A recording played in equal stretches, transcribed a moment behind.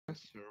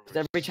'Cause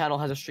every channel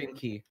has a stream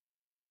key.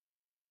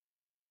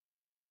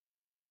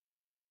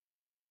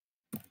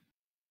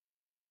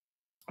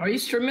 Are you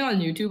streaming on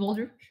YouTube,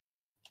 Aldrich?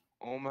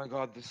 Oh my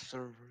god, the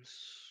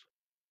servers.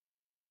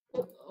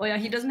 Oh yeah,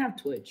 he doesn't have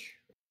Twitch.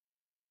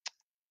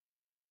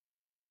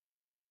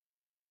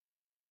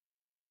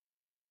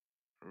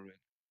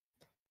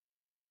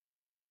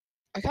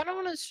 I kind of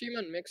want to stream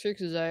on Mixer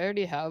because I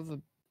already have a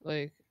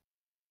like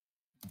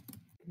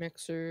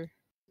Mixer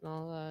and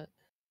all that.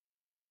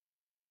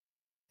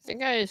 I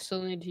think I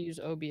still need to use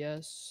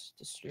OBS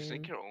to Just stream.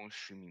 make your own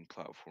streaming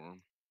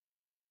platform.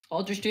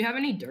 Aldrich, do you have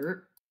any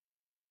dirt?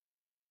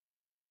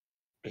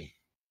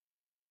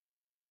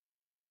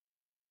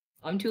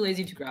 I'm too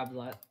lazy to grab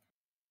that.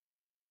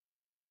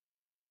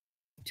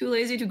 Too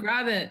lazy to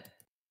grab it.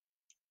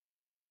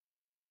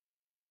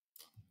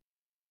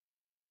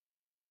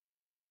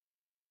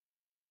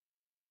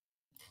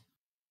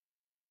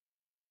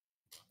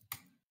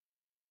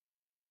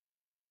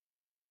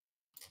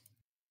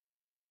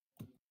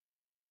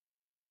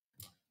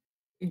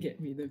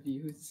 Get me the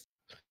views.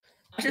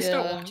 I should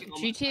start watching.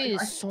 GTA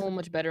is so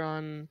much better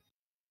on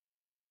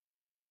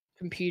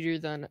computer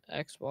than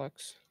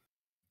Xbox.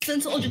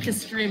 Since Aldrich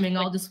is streaming,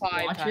 I'll Like just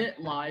 5 watch times. it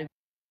live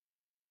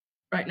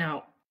right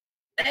now.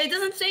 It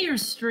doesn't say you're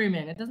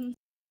streaming. It doesn't.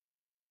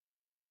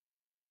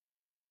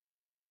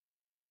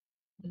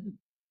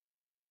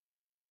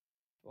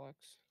 Xbox.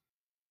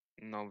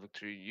 No,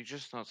 Victory, you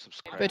just not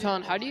subscribed.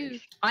 Baton, how do you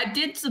I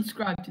did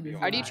subscribe to Be this.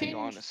 How do you honest, be change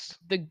honest.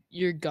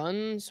 your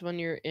guns when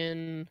you're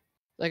in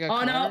like a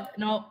Oh no, car?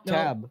 no, no.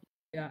 Tab.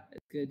 Yeah,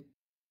 it's good.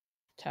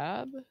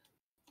 Tab?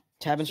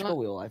 Tab and It's not- scroll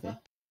wheel, I think.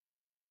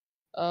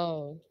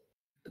 Oh.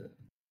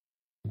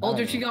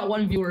 Aldrich, you got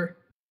one viewer.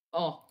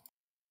 Oh.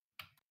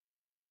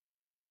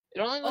 It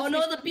only Oh lets no,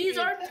 me the bees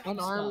shoot are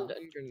unarmed stuff.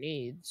 and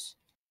grenades.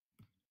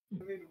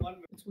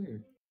 It's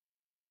weird.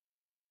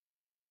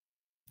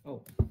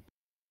 Oh.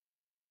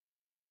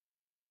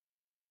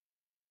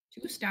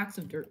 2 stacks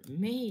of dirt.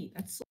 Mate,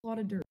 that's a lot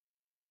of dirt.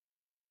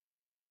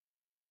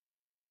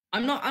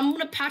 I'm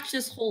gonna patch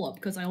this hole up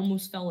because I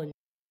almost fell in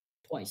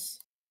twice.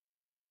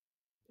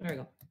 There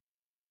you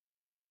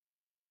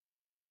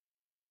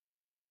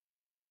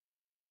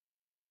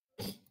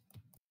go.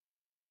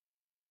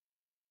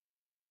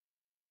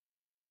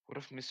 What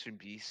if Mr.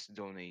 Beast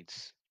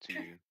donates to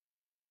you?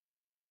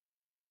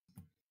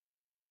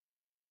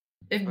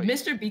 If Like-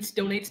 Mr. Beats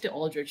donates to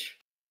Aldrich,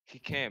 He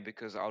can't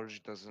because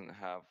Aldrich doesn't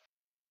have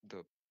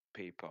the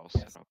PayPal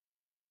set up.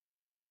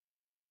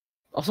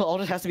 Also,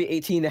 Aldrich has to be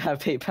 18 to have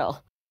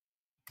PayPal.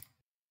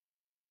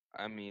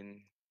 I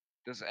mean,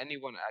 does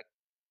anyone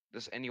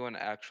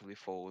actually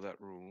follow that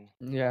rule?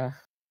 Yeah.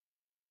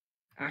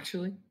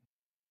 actually.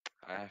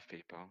 I have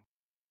PayPal.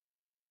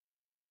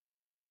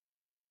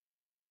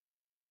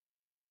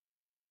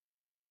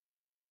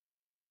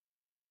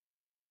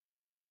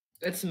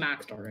 It's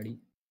maxed already.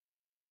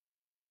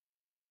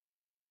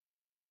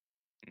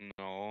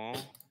 No.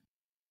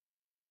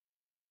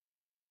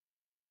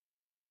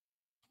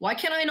 Why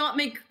can I not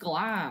make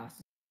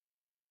glass?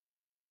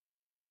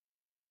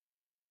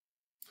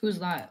 Who's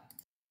that?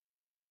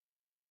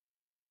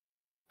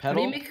 How do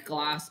Pedal? you make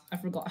glass? I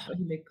forgot how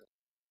you make.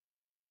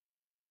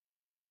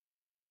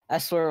 I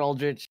swear,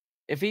 Aldrich,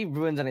 if he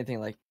ruins anything,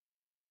 like.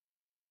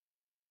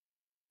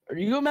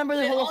 You remember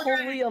the Hey, whole Aldrich!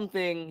 Liam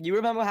thing? You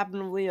remember what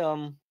happened with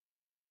Liam?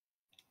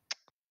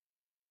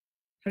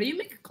 How do you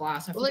make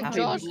glass? I Well, like forgot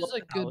how you Josh make is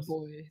a good house.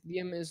 boy.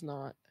 Liam is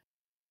not.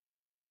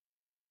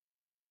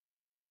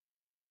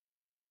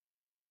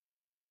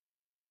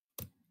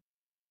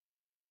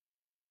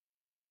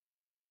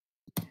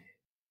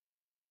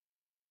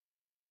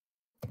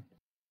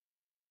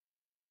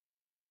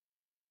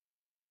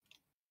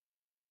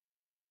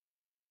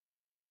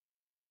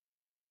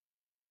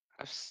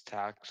 I have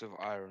stacks of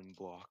iron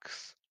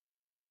blocks.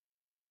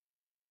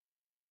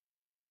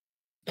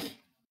 Just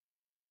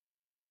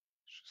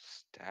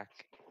stack.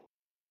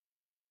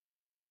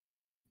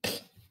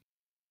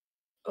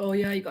 Oh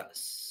yeah, you got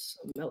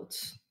some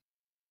melt.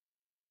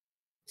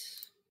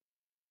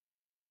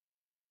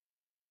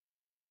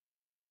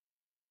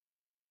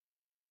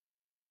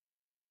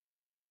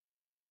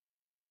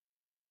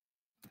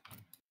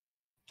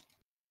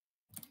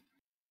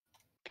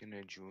 Can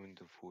I join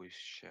the voice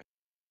chat?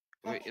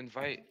 Wait,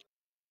 invite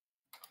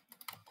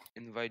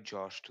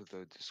Josh to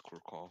the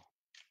Discord call.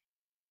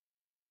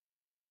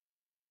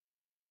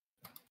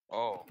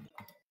 Oh.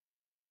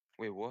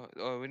 Wait, what?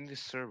 Oh, we need a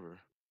server.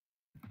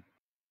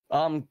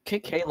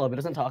 Kick Caleb. He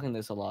doesn't talk in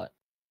this a lot.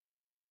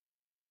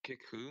 Kick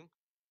who?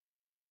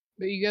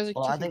 But you guys are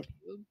Well, I kicking think-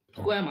 Caleb?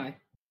 Who am I?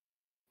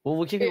 Well,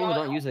 we kick Hey, people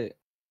who don't use it.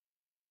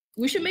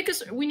 We should make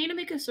a. We need to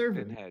make a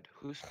server. Pinhead.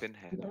 Who's We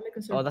Pinhead? gotta make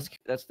a server. Oh,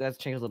 that's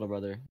Chang's little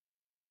brother.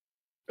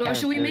 Oh, Karen,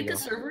 should we there you make a go.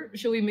 server?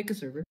 Should we make a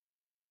server?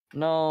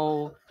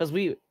 No, because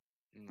No.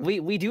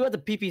 we do have the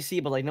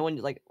PPC, but like no one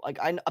like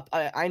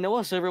I know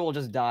a server will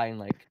just die and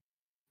like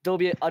there'll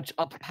be a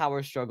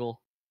power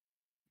struggle.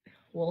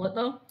 Will it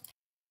though?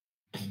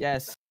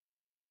 Yes.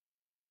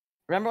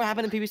 Remember what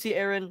happened in PPC,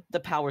 Aaron? The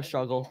power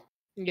struggle.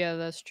 Yeah,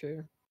 that's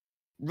true.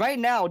 Right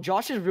now,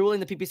 Josh is ruling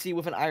the PPC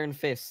with an iron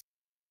fist.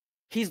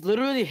 He's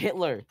literally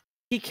Hitler.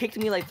 He kicked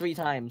me like 3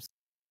 times.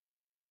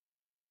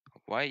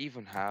 Why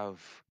even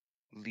have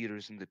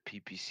leaders in the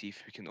PPC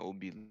if we can all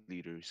be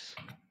leaders?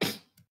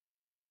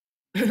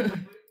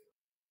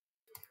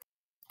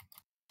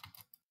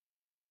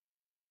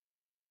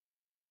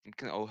 We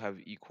can all have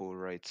equal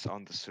rights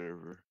on the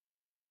server.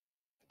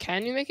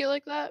 Can you make it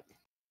like that?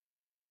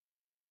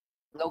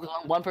 No,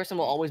 'cause one person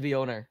will always be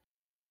owner.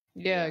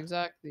 Yeah, Yeah.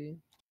 exactly.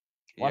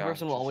 One Yeah,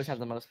 person will always have just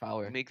the most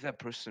power. Make that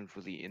person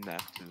really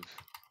inactive.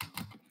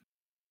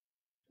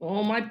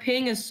 Oh, my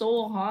ping is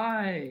so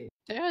high.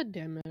 God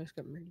damn it, I just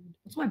got murdered.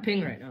 What's my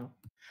ping right now?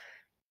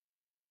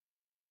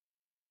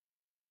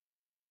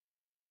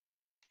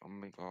 Oh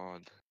my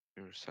god,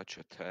 you're such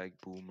a tag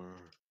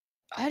boomer.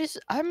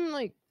 I'm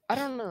like, I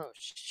don't know.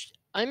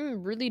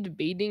 I'm really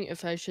debating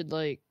if I should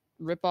like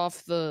rip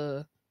off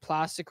the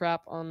plastic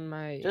wrap on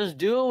my. Just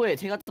do it.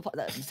 Take out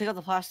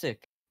the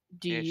plastic.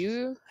 Do Yeah, just-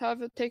 you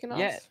have it taken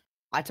Yeah. off?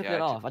 I took Yeah,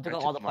 it off. I took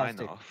out all the mine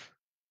plastic. off.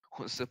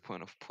 What's the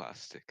point of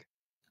plastic?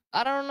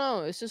 I don't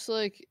know. It's just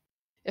like,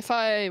 if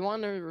I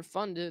want to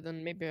refund it,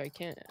 then maybe I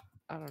can't.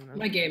 I don't know.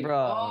 My game.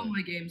 Bruh. Oh,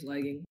 my game's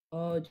lagging.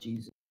 Oh,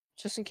 Jesus.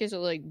 Just in case it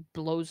like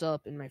blows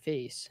up in my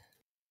face.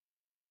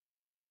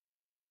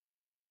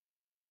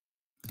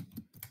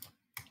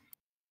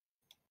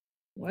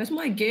 Why is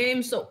my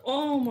game so?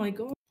 Oh my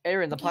god.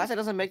 Aaron, the plastic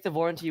doesn't make the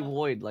warranty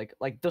void. Like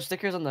those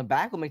stickers on the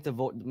back will make the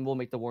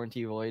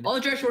warranty void. Oh,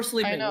 Josh, we're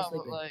sleeping. I know, We're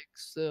but sleeping. like,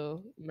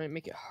 still, it might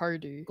make it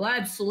harder.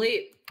 Glad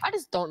sleep. I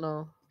just don't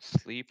know.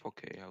 Sleep?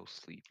 Okay, I'll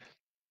sleep.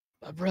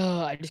 Bro,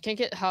 I just can't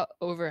get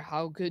over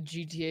how good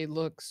GTA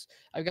looks.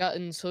 I've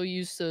gotten so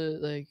used to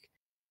like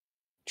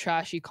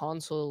trashy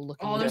console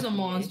looking. Oh, there's a GTA,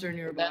 monster and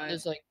then nearby.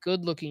 there's like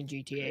good looking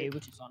GTA,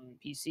 which is on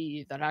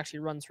PC that actually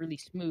runs really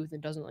smooth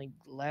and doesn't like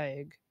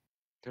lag.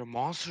 There are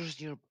monsters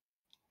near.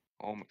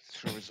 Oh my,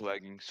 server's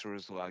lagging.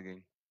 Server's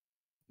lagging.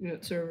 Yeah,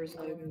 server's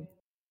lagging.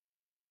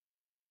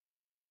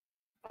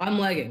 I'm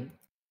lagging.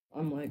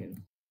 I'm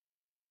lagging.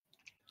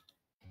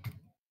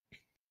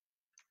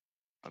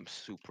 I'm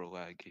super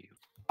laggy.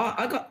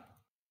 I got.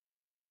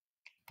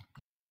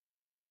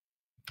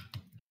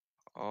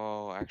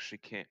 Oh, I actually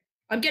can't.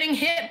 I'm getting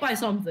hit by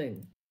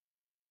something.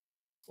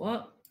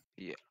 What?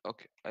 Yeah,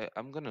 okay.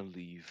 I'm gonna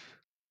leave.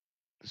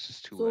 This is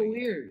too So laggy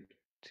weird.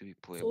 to be So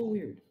playable.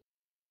 weird.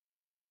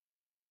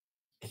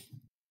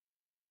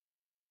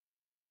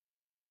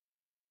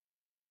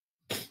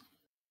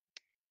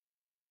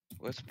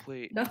 Let's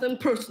play. Nothing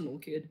personal,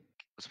 kid.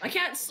 Let's I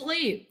can't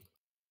sleep.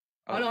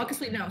 Oh no, I can okay.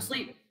 sleep now.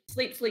 Sleep.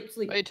 Sleep. Sleep.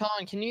 Sleep. Wait, Tom,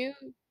 do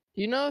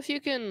you know if you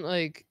can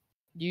like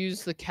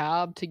use the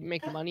cab to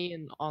make money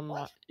in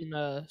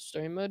a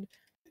story mode?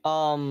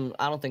 I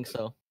don't think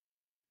so.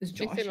 Is I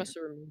think Josh they here? must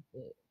have removed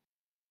it.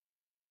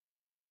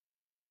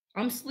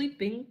 I'm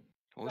sleeping.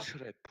 What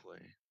should I play?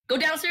 Go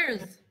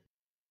downstairs.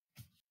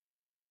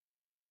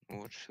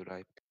 What should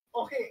I?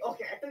 Okay,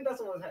 I think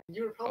that's what was happening.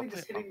 You were I'll probably play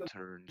just hitting the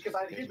Upturned. because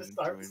I hit Maybe the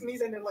start join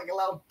sneeze and then like a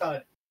loud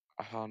thud.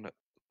 a Hana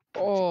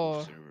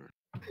Oh. server.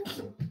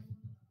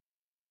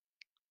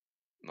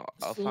 No,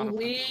 I'll find a practical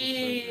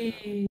server.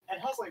 Sleep.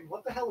 And I was like,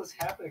 what the hell is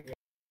happening?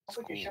 It's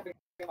like you're Cool. shoving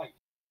like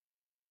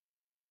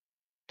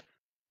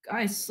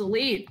Guys,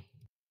 sleep.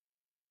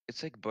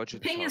 It's like The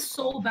budget. ping is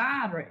so Tarkov.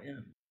 bad right now.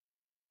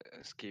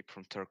 Escape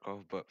from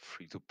Tarkov, but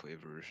free to play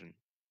version.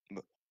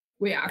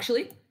 Wait,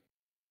 actually,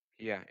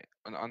 Yeah,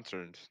 an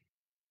unturned.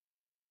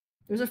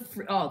 there's a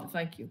free. Oh,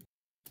 thank you.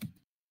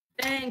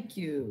 Thank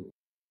you.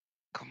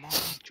 Come on,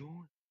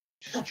 join.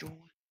 Just join.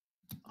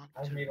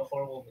 I made a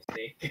horrible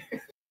mistake.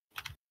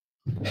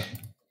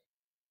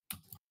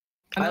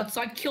 I'm I-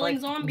 outside killing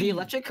Like, zombies. the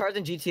electric cars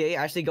in GTA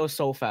actually go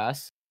so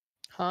fast.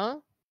 Huh?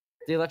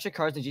 The electric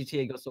cars in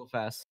GTA go so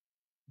fast.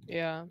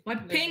 Yeah. My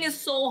ping is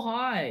so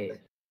high.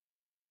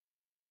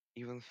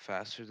 Even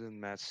faster than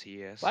Matt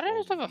CS. Why did I while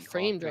just have a we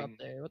frame drop hopping.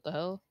 there? What the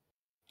hell?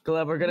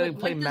 Glad we're gonna Like-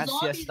 play like the Matt CS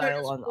zombies are style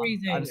just on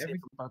freezing Escape every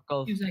from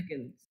Tarkov. 2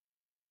 seconds.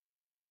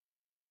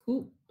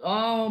 Who?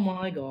 Oh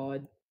my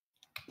god.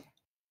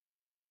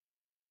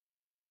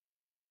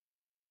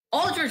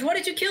 Aldrich, why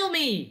did you kill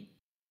me?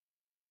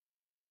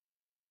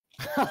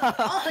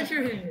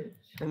 Aldrich.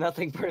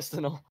 Nothing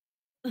personal.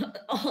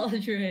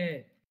 Aldrich.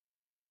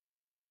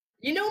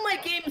 You know my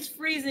game's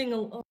freezing.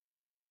 Oh,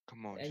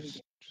 Come on, Yeah, you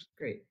just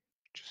great.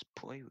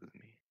 play with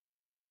me.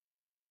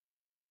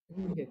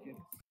 Okay.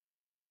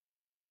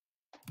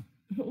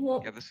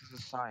 Well, Yeah, this is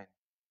a sign.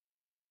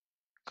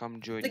 Come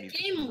join the me. This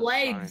game is a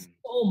lags sign.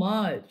 so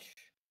much.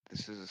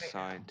 This is a right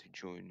sign now. to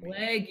join me.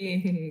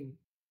 Lagging.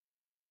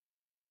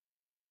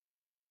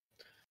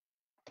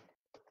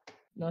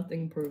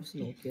 Nothing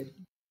personal, kid.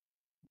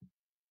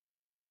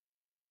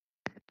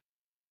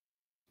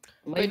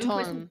 I might Wait, even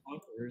play some Tom.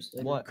 Conquerors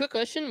later. What? Quick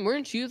question: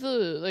 weren't you the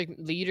like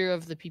leader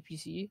of the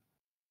PPC?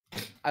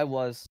 I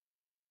was.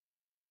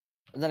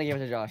 And then I gave it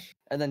to Josh.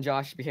 And then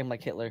Josh became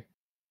like Hitler.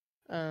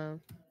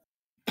 Um.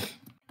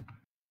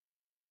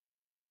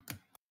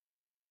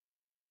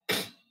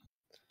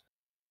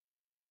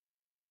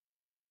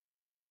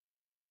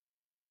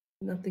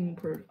 Nothing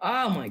per.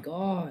 Oh my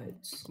god.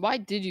 Why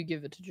did you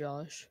give it to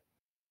Josh?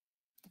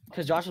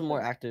 Because Josh was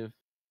more active.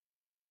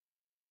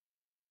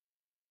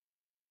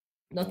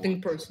 Nothing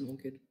What? personal,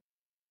 kid.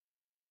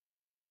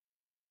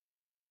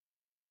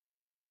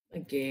 The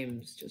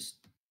game's just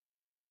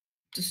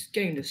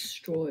getting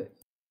destroyed.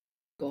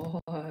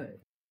 God.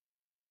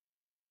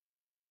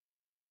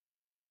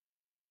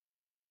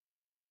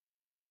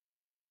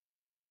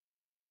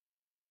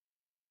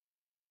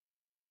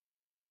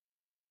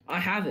 I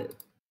have it.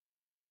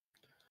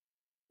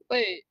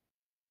 Wait,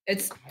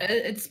 It's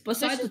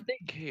beside the is- thing.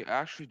 Okay,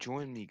 actually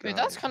join me, guys. wait,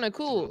 that's kind of It's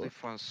a really cool.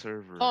 fun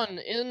server.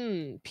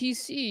 In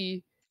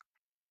PC,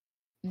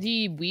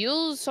 the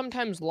wheels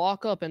sometimes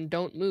lock up and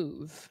don't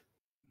move.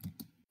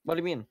 What do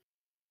you mean?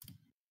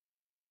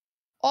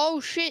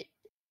 Oh shit!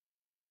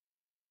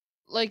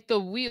 Like the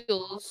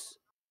wheels,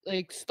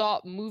 like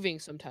stop moving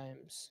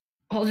sometimes.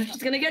 Oh, they're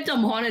just gonna get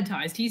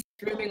demonetized. He's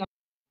streaming.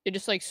 They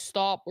just like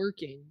stop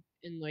working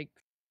and like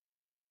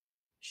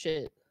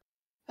shit.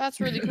 That's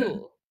really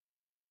cool.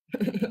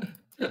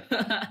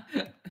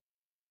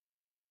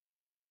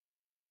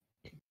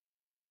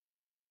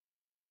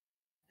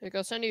 Like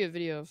I'll send you a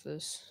video of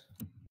this.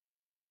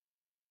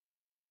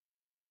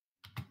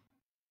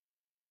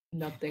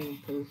 Nothing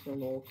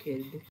personal,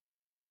 kid.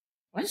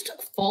 I just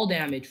took fall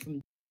damage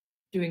from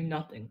doing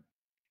nothing.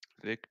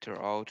 Victor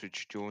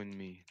Aldrich, join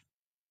me.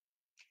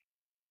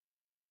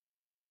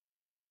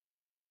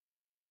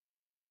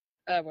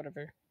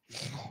 Whatever.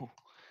 No.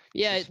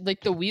 Yeah, Just-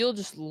 like the wheel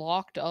just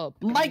locked up.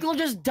 and Michael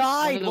just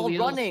died the while wheels-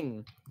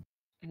 running.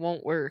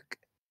 won't work.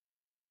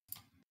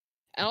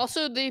 And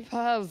also they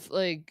have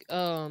like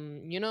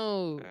you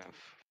know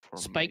F for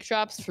spike Mike.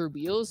 traps for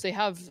wheels. They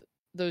have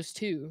those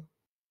too.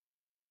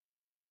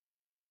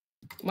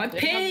 My They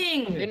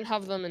ping! didn't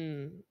have them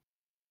in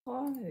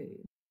Why?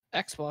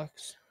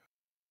 Xbox.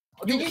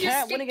 You Did can't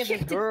just win against a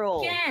kicked it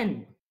girl.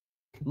 Again.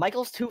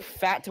 Michael's too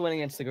fat to win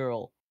against the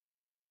girl.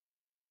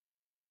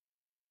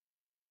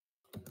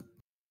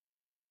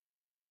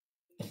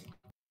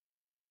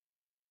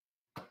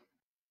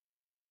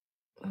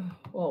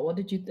 Well, what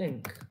did you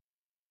think?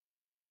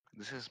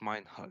 This is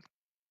mine hut.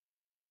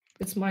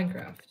 It's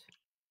Minecraft.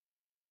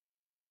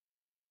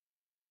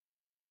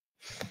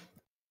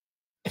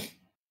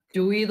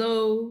 Do we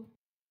though?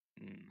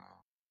 No.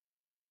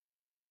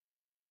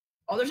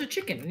 Oh, there's a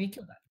chicken. I need to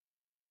kill that.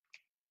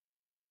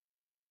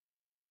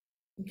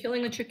 I'm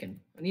killing a chicken.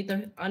 I need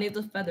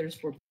the feathers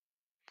for.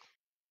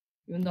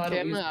 Even though I Okay,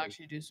 don't I'm use gonna them.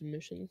 actually do some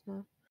missions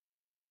now.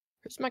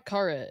 Where's my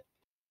car at?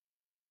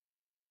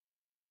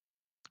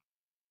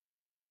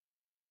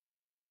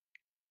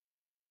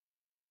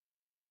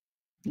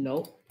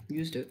 Nope,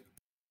 used it.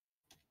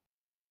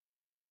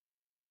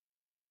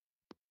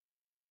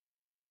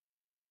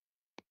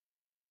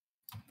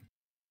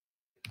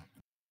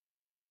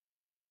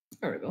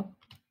 There we go.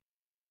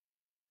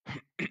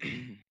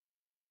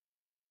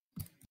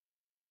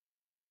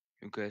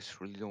 You guys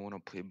really don't want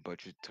to play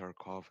Budget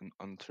Tarkov and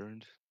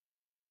Unturned?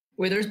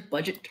 Wait, there's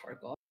budget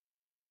Tarkov.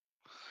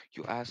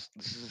 You asked.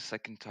 This is the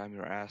second time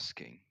you're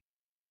asking.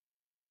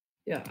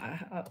 Yeah,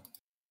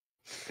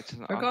 It's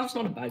an. Tarkov's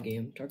not a bad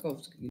game.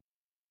 Tarkov's good.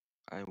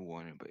 I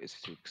want it, but it's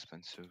too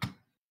expensive.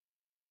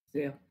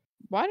 Yeah.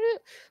 Why did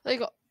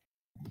like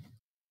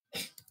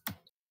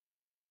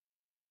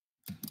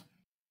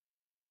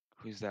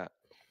Who's that?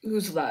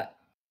 Who's that?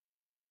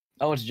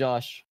 Oh, it's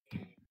Josh.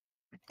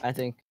 I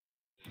think.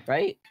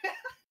 Right?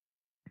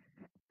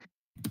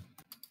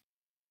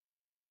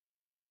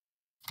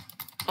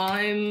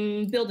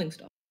 I'm building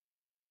stuff.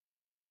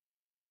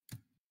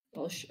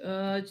 I'll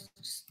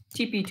just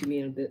TP to me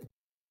in a bit.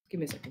 Give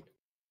me a second.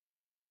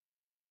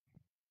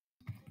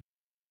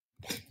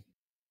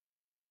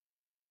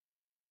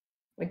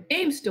 My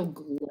game's still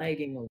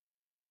lagging a little.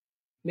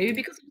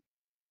 Maybe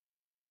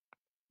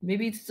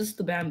it's just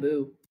the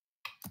bamboo.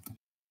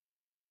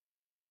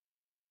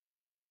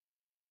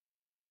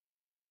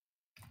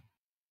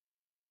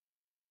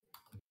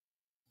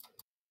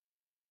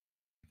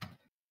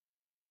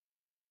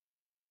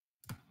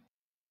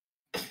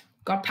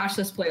 Got patch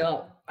this play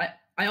up.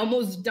 I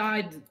almost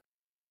died.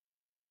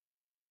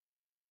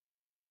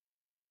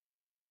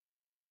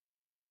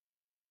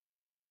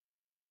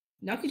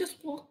 Now he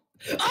just walk.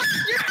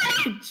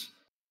 Oh,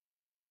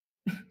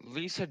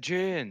 Lisa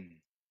Jin.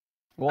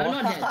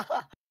 not dead.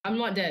 I'm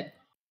not dead.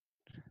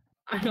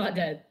 I'm not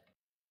dead.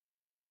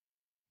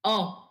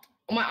 Oh,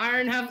 my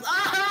iron has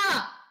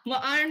my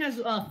iron has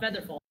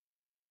feather fall.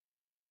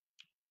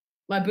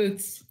 My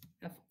boots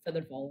have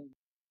feather fall.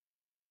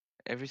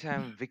 Every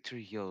time Victor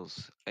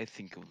heals, I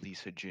think of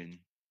Lisa Jin.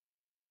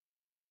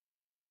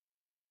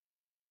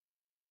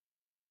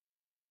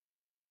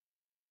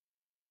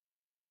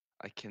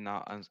 I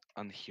cannot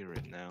unhear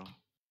it now.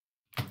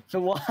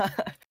 So what?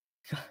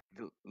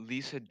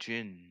 Lisa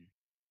Jin.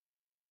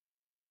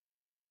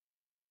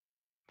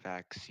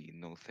 Vaccine,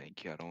 no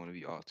thank you. I don't want to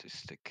be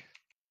autistic.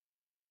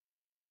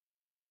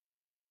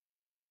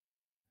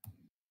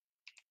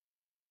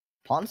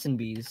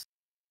 Ponsonby's.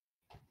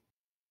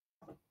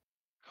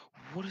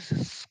 What is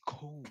a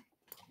scope?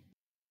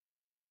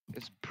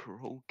 It's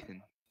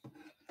broken.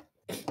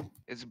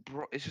 It's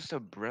just a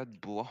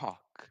bread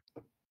block.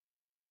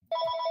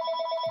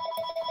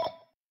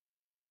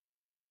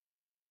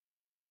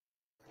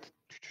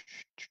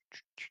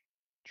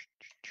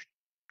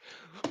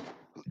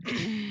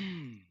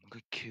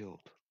 Got killed.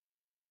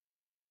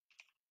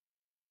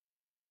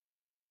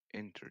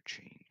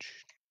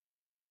 Interchange.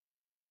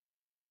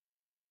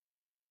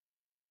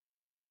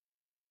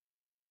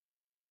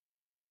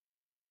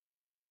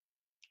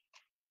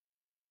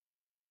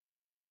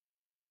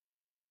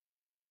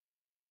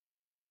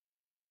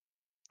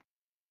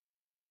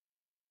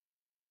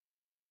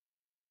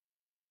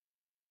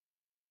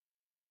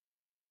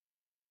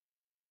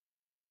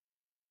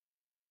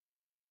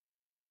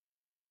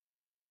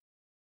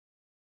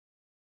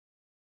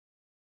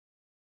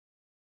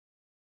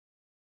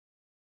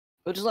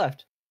 Who just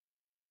left?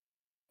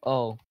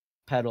 Oh,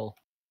 pedal.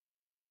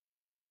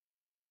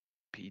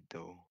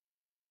 Pedo.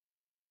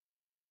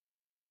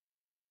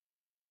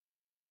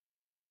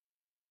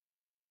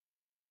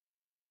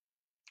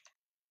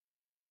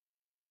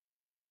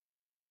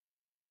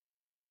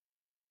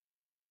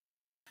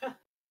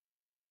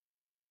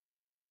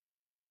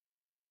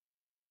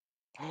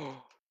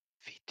 Oh,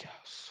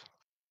 Vitas.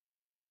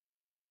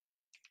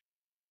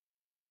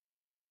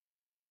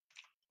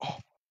 Oh,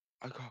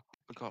 I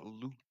got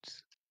loot.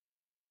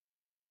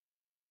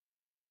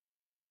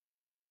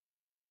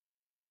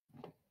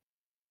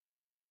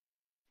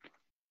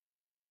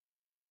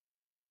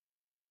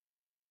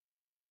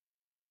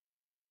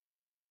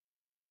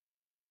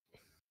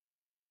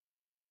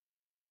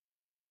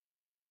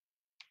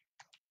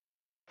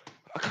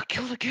 I got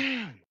killed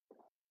again.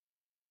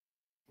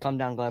 Calm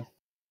down, Gleb.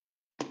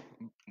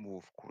 Well,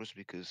 of course,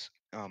 because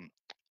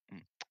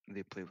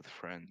they play with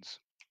friends.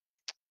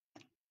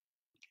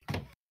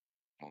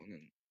 Oh,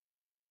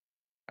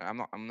 I'm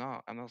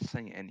not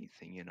saying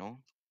anything, you know.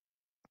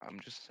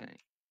 I'm just saying.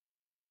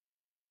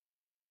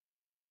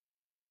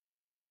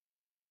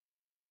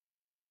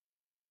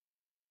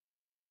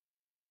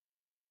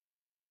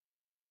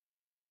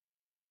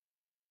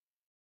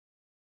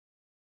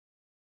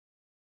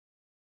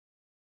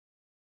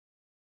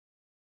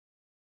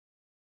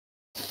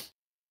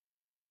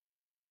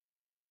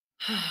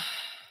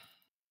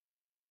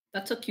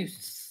 That took you.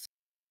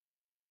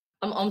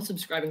 I'm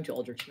unsubscribing to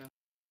Aldrich now.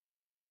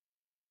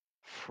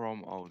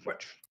 From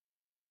Aldrich.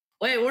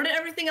 Wait, where did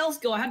everything else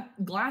go? I had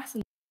glass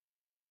and.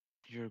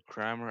 Your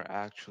grammar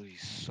actually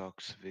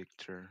sucks,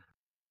 Victor.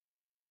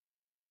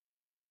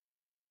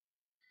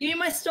 Give me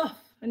my stuff.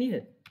 I need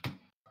it.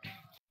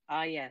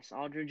 Ah, yes,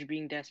 Aldridge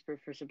being desperate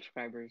for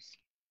subscribers.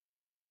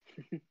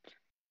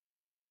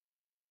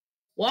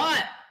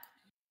 What?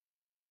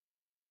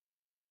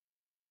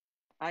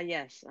 Ah,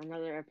 yes,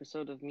 another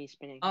episode of me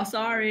spinning. Oh, trying to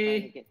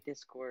sorry. get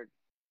Discord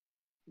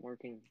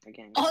working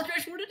again.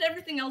 Aldrich, where did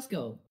everything else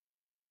go?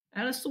 I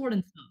had a sword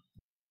and stuff.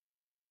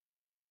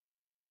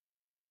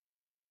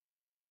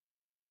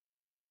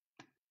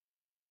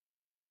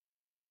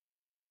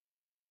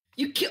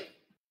 You kill.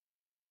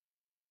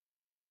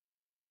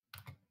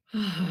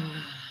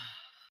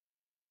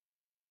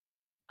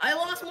 I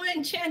lost my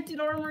enchanted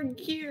armor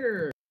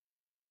gear.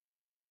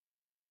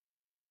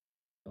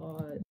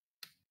 God.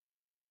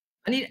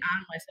 I need to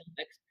add myself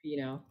XP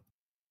now.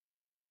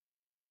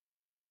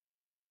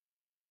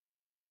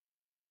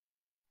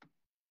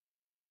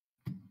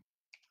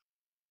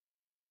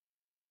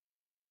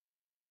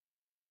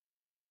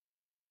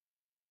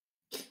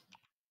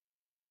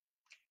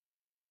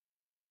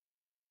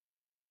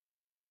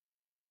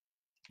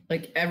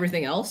 Like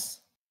everything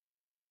else.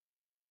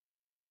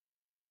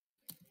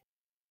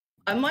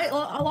 I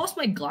lost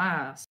my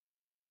glass.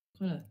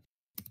 Kind of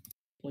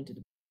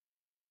pointed.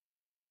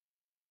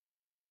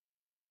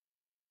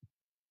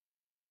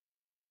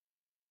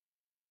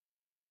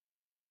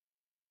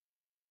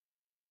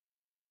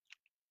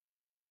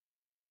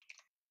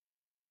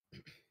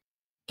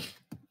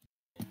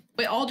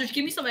 Wait, Aldrich,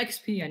 give me some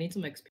XP. I need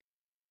some XP.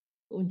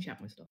 Go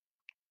enchant my stuff.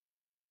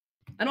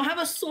 I don't have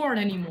a sword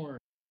anymore.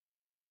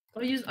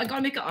 I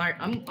gotta make an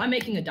iron. I'm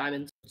making a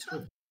diamond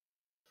sword.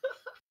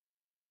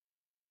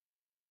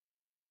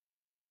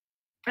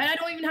 And I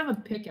don't even have a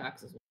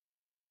pickaxe as well.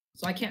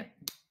 So I can't.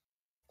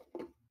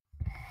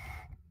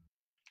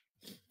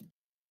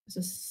 This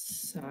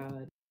is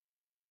sad.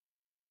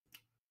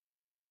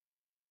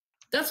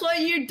 That's why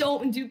you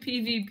don't do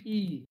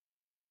PvP.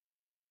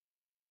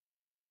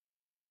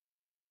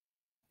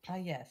 Ah,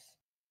 yes.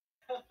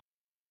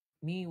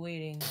 Me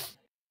waiting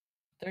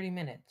 30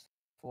 minutes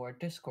for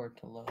Discord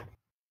to load.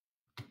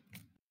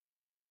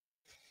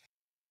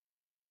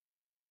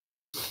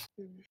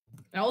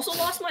 I also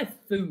lost my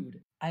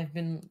food. I've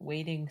been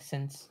waiting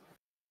since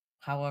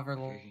however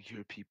Okay,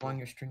 your people. long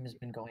your stream has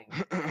been going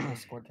for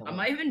Discord to I load.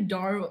 might even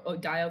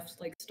die of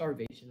like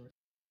starvation.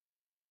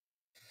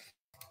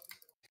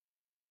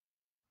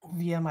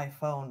 Via my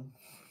phone.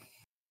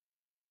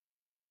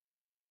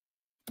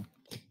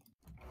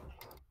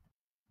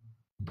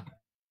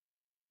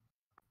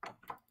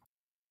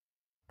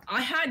 I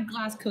had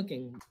glass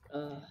cooking.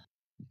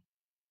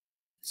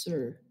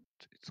 Sir.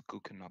 It's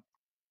cooking up.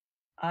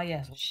 Ah,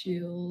 yes.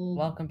 Shield.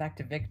 Welcome back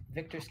to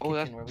Victor's Oh,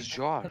 Kitchen, where that's we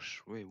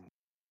Josh. Wait.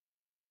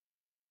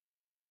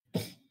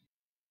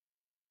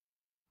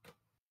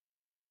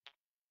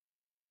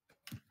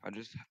 I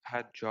just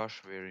had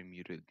Josh very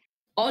muted.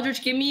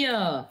 Aldrich, give me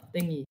a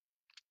thingy.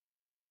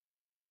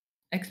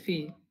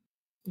 XP.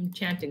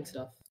 Enchanting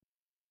stuff.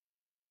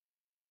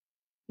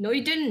 No,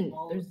 you didn't.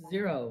 There's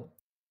 0.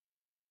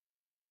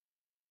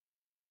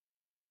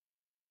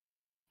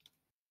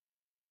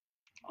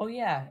 Oh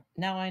yeah,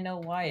 now I know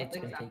why it's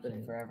Nothing's been taking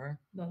happening. forever.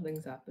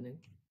 Nothing's happening.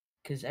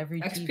 Because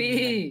every XP!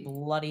 TV in my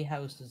bloody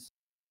house is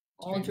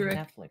streaming Aldrich.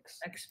 Netflix.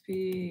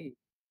 XP.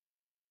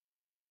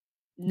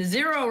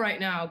 0 right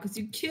now because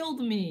you killed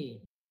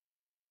me.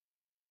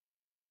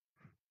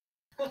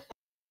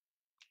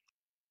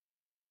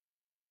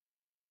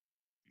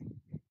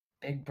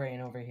 Big brain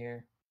over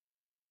here.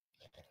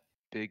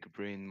 Big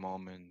brain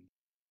moments.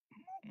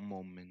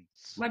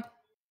 My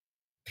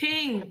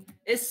ping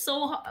is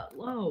so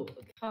low.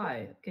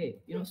 High. Okay,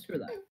 you don't screw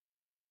that.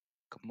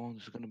 Come on,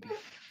 this is gonna be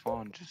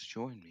fun. Just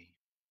join me.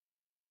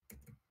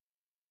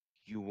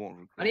 You won't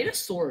regret. I need a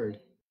sword.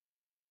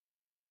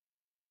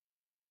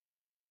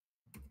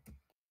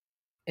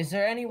 Is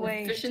there any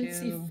way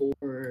Efficiency to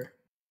 4.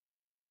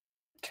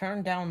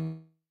 turn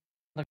down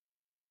the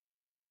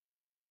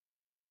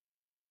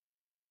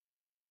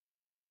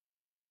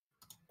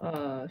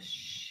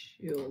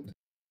Shield.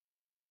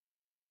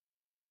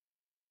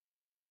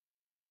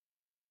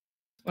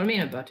 What do you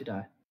mean I'm about to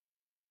die?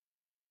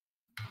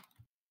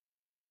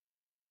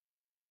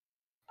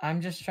 I'm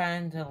just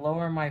trying to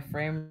lower my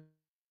frame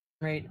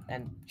rate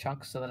and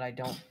chunks so that I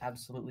don't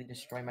absolutely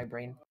destroy my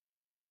brain.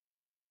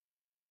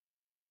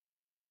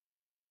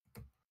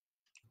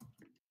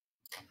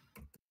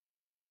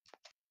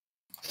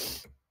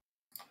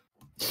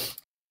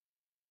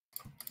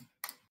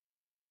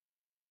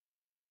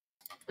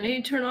 I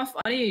need to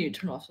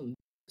turn off some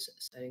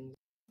settings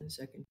in a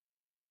second.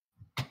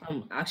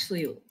 I'm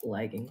actually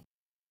lagging.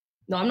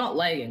 No, I'm not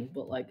lagging,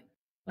 but like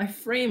my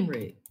frame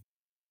rate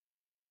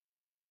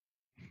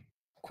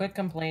Quit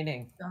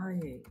complaining.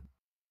 dying.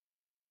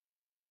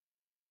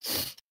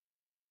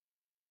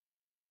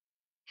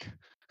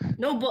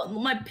 No, but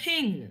my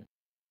ping.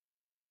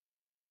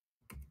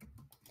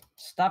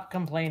 Stop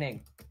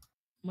complaining.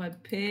 My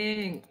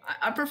ping.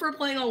 I prefer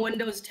playing on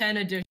Windows 10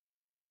 edition.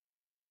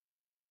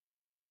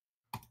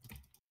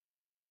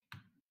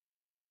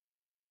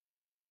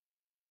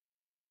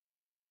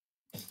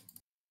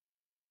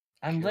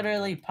 I'm Kill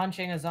literally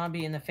punching a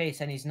zombie in the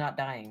face and he's not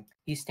dying.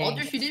 He's staying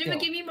Aldrich, you didn't even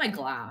still. give me my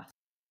glass.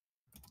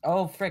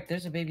 Oh frick,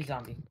 there's a baby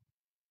zombie.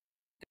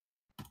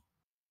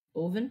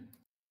 Oven?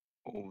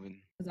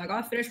 Oven. Because I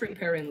gotta finish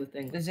repairing the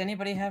thing. Does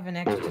anybody have an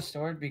extra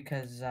sword?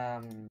 Because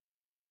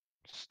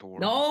Store.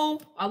 No,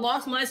 I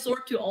lost my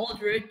sword to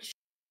Aldrich.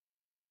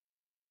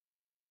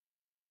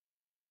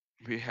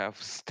 We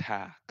have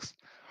stacks.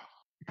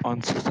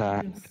 On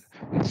stacks.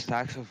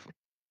 Stacks of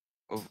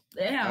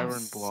They have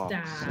iron blocks.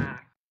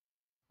 stack.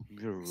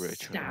 You're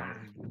rich on Stack.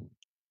 iron.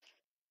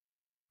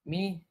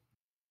 me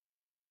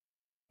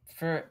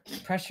for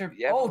pressure.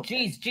 Yeah, Oh but-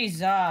 jeez,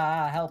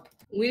 help!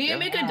 We need to Yeah.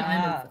 make a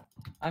diamond.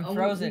 Ah, I'm Oh, we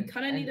frozen.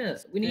 kinda and need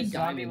we need this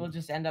zombie diamond. will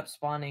just end up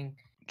spawning.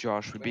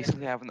 Josh, we Where?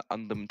 basically have an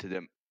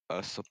unlimited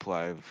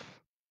supply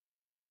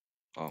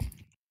of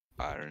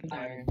iron.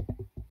 Iron.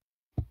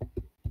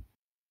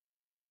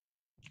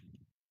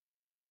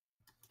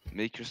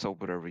 Make yourself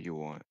whatever you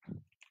want.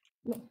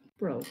 No,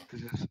 bro.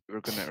 Because we're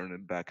gonna earn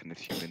it back in a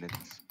few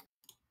minutes.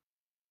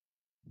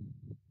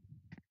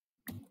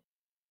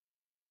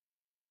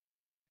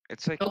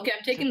 It's like Okay,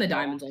 I'm taking the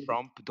diamonds. Donald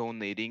Trump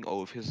donating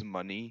all of his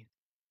money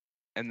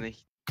and then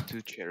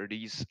to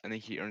charities, and then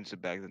he earns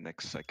it back the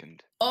next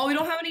second. Oh, we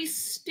don't have any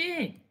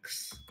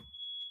sticks.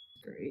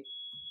 Great.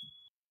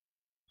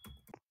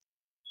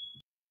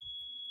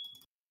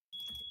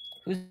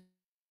 Who's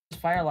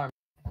fire alarm?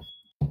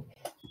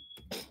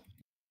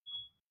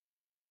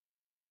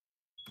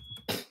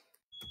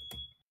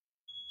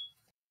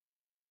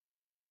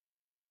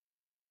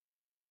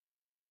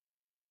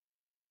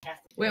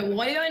 Wait,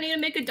 why do I need to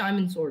make a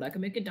diamond sword? I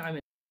can make a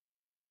diamond.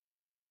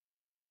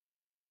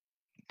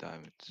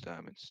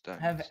 Diamonds.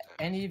 Have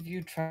any of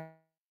you tried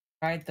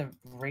the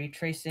ray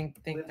tracing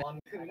thing? Live on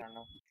I don't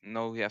know.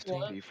 No, you have to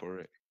What? pay for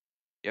it.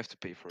 You have to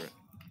pay for it.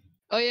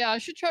 Oh yeah, I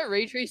should try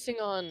ray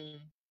tracing on.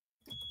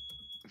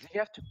 I think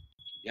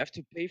you have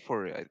to pay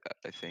for it.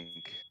 I think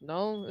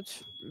No,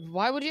 it's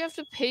why would you have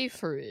to pay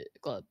for it,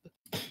 Gleb?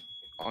 You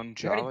on already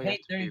Java you have paid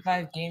to pay for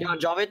 35 it. games. Yeah, on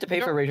Java, you have to pay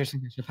You for ray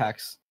tracing texture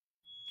packs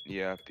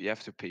Yeah, you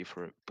have to pay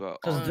for it. But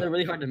because on, they're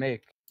really hard to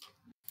make.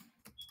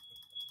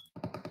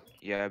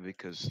 yeah,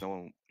 because no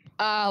one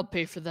I'll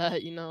pay for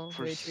that, you know,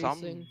 for ray some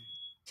tracing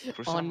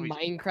for some on reason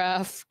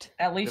Minecraft.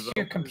 At least your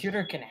Developers-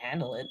 computer can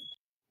handle it.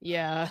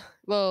 Yeah,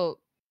 well,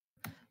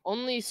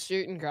 only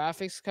certain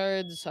graphics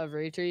cards have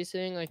ray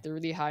tracing, like the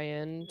really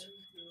high-end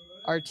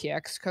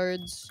RTX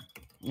cards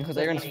Because That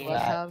they're does gonna what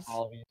fat, have-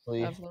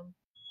 obviously. have them.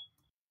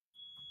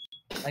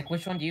 Like,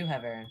 which one do you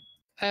have, Aaron?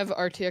 I have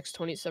RTX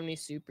 2070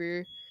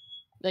 Super.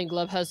 Then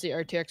Gleb has the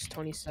RTX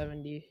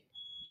 2070.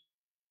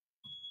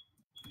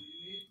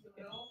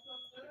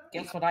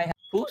 Guess what I have?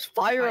 Whose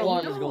fire I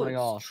alarm is know going it's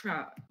off?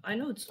 I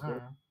know it's I don't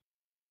know.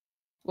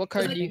 What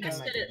Because card I do you think I have?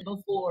 might tested do it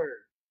before.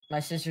 My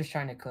sister's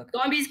trying to cook.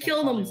 Zombies That's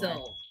kill probably why.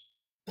 themselves.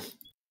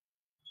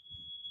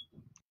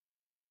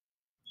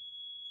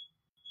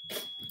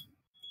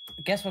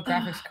 Guess what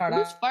graphics card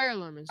Whose fire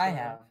alarm is I going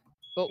have? off?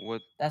 Oh,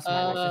 What? That's my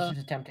Uh,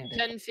 sister's attempting to.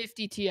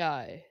 1050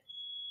 Ti.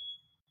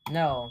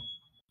 No,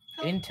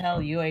 Intel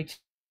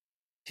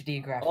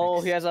UHD graphics.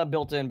 Oh, he has a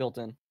built-in.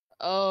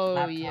 Oh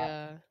Laptop.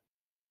 yeah.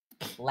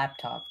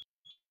 Laptop.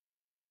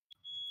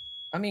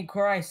 I mean,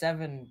 Core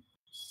i7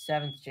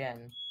 7th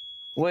gen.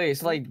 Wait,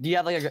 so like, do you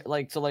have like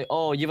a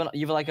oh, you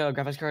have like a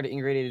graphics card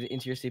integrated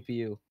into your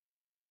CPU?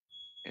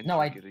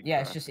 No, Integrated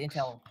it's just graphics.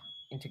 Intel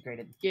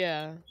integrated.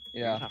 Yeah.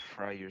 You're Yeah, gonna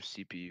fry your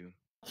CPU.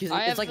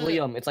 I it's like have a-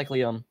 Liam. It's like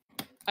Liam.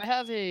 I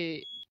have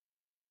a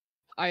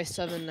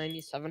i7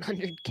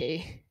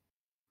 9700K.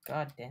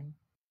 God damn.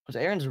 Because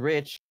Aaron's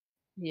rich.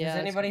 Yeah. Does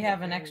it's anybody good.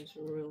 have an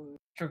extra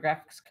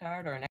graphics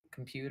card or an extra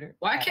computer?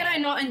 Why can't I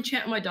not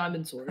enchant my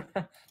diamond sword?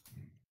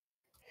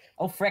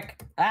 Oh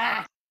frick!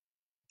 Ah!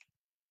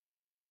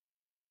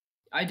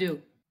 I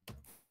do.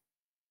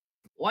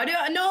 Why do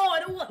I? No, I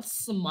don't want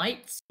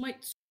smite.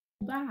 Smite's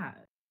so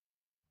bad.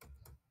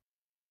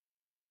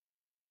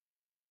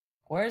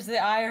 Where's the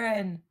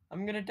iron?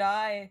 I'm gonna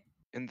die.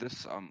 In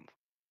this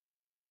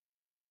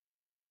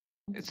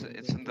it's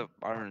in the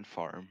iron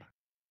farm.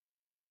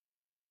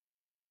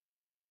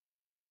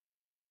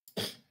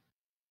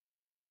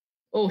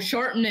 Oh,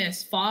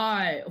 sharpness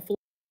 5. 4.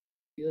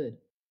 Good.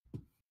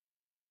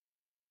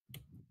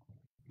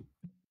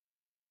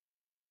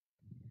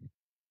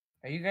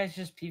 Are you guys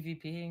just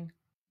PvPing?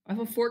 I have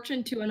a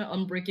fortune 2 and an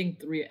unbreaking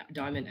 3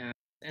 diamond axe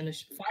and a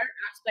fire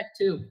aspect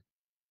 2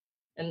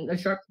 and a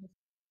sharpness.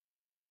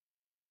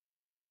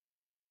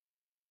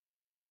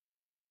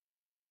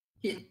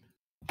 Hit.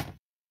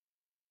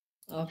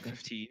 Okay.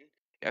 15. You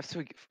have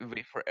to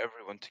wait for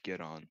everyone to get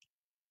on.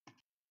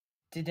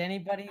 Did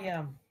anybody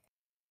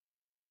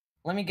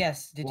Let me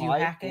guess. Did you Why?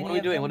 hack any What are we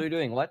of doing? them? What are we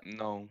doing? What?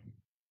 No.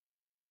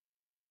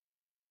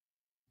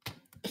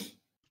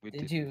 We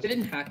Did you We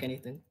didn't hack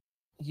anything.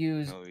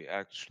 use? No, we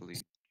actually.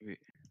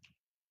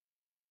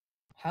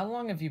 How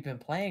long have you been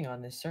playing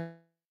on this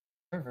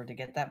server to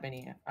get that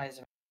many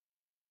eyes?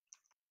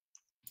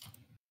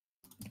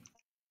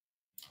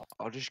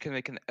 I'll just can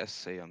make an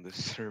essay on this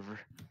server.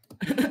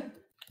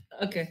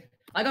 Okay.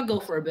 I gotta go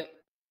for a bit.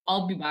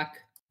 I'll be back.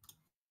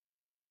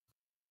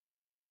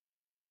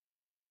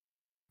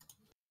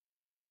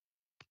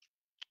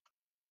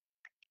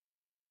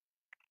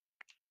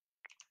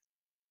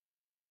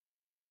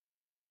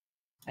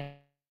 I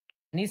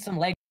need some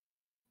leg.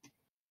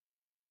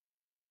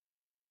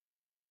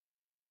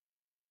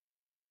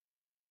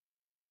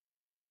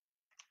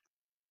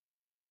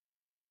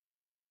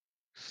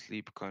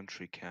 Sleep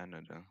Country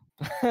Canada.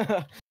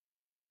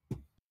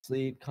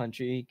 Sleep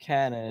Country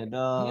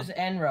Canada. Use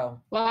Enro.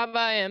 Why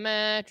buy a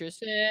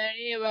mattress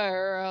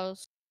anywhere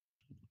else?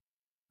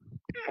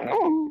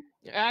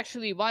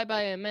 Actually, why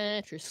buy a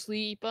mattress?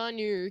 Sleep on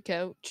your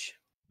couch.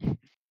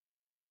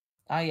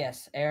 Ah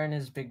yes, Aaron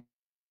is big.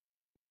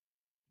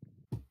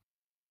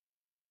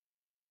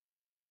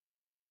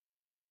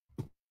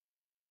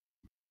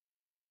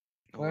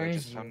 Oh, Where I is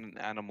just you? found an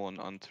animal and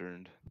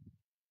unturned.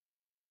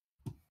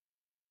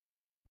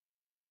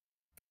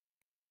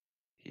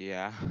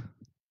 Yeah.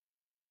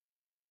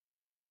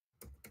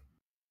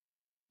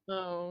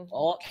 Oh.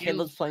 Oh,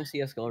 Caleb's playing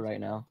CS:GO right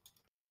now.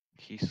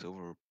 He's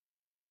over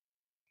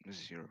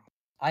 0.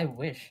 I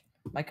wish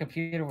my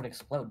computer would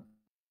explode.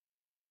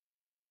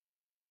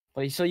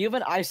 Wait, so you have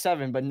an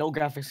i7 but no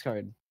graphics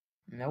card?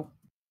 Nope.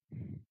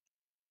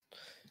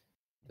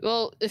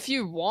 Well, if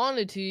you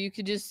wanted to, you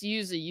could just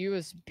use a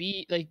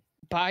USB, like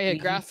buy a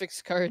Mhm.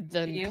 graphics card,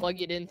 then You-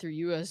 plug it in through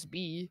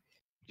USB.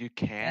 You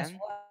Guess can?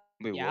 what?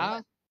 Wait, Yeah.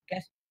 what?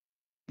 Guess.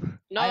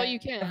 No, you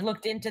I've can't.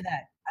 looked into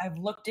that. I've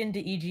looked into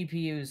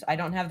eGPUs. I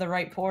don't have the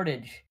right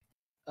portage.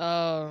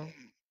 Oh.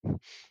 I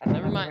don't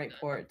Never have mind the right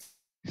ports.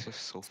 This is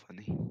so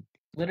funny.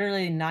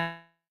 Literally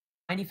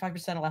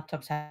 95% of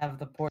laptops have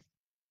the port.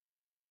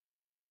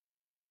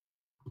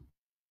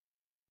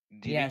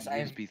 Do you Yes, need I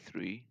have- USB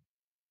 3?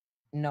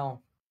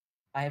 No,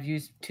 I have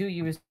used 2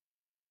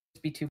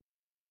 USB 2.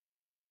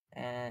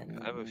 And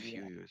I have a yeah.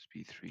 few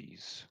USB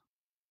 3s.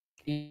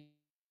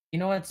 You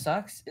know what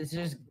sucks? It's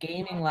just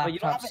gaming Oh, you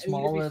don't have laptops any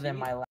smaller USB than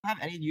my I have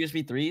any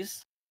USB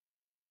 3s?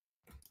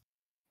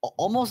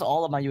 Almost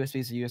all of my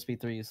USBs are USB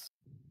 3s.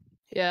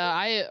 Yeah,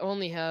 I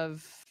only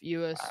have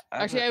US. I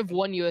have Actually, a- I have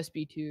one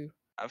USB 2.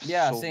 I have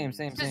Yeah, so same, many.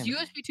 same, Because same.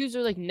 USB 2s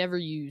are like never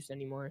used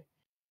anymore.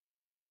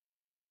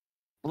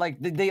 Like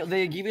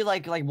they give you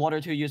like 1 or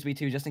 2 USB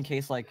 2 just in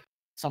case like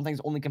something's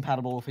only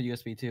compatible with a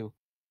USB 2.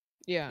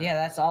 Yeah. Yeah,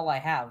 that's all I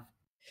have.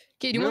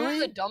 Okay, do you want to know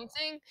Really? the dumb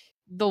thing?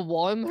 The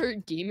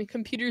Walmart gaming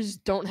computers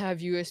don't have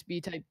USB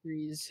Type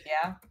 3s.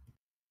 Yeah.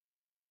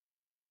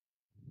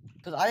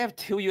 Because I have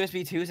 2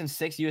 USB 2s and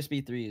 6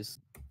 USB 3s.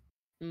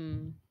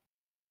 Hmm.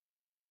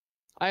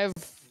 I have.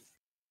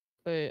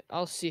 Wait,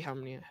 I'll see how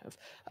many I have.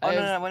 Oh I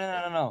no, have no, no,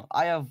 no, no, no.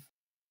 I have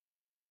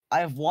I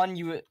have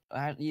one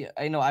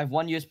I know I have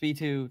one USB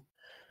to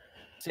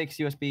 6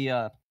 USB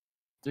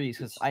 3s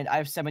because I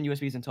have 7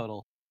 USBs in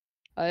total.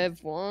 I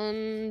have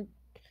 1,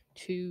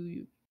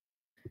 2,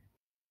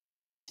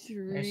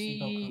 There's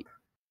Seagull 3,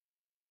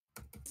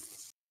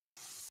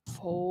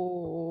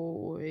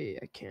 4. Wait,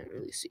 I can't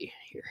really see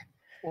here.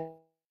 Cook.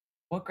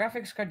 What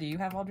graphics card do you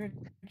have, Aldridge?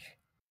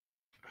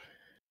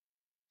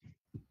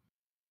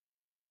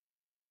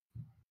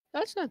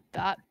 That's not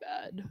that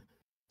bad.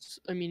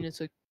 I mean, it's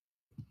a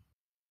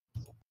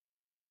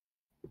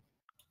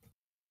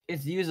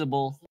It's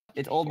usable.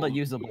 It's old but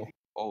usable.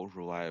 All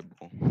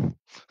reliable.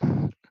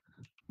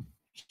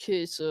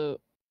 okay. So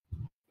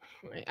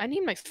wait, I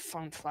need my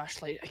phone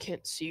flashlight. I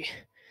can't see,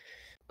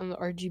 and the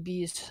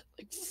RGB is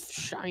like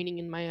shining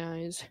in my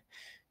eyes.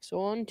 So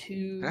 1,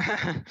 2.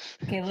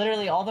 Okay,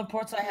 literally all the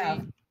ports I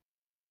have.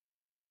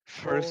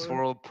 First Four.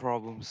 world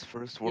problems.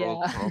 First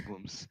world Yeah.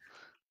 problems.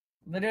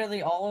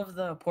 Literally all of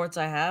the ports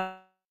I have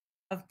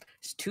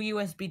is 2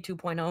 USB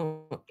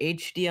 2.0,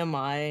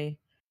 HDMI.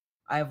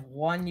 I have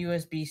 1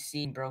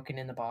 USB-C broken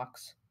in the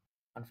box,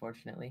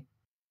 unfortunately.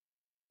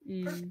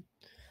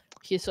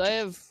 Okay, so I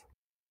have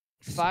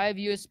 5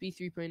 USB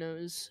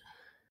 3.0s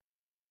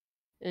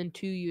and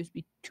 2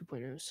 USB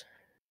 2.0s.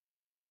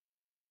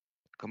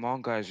 Come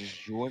on, guys,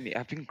 just join me.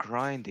 I've been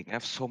grinding. I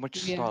have so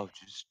much Yeah. stuff.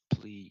 Just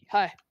please.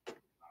 Hi.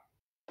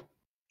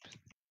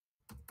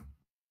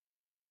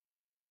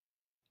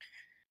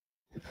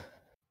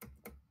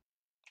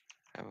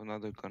 I have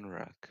another gun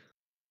rack.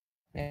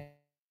 Eh,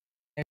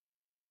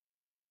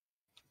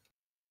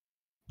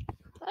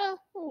 A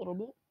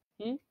little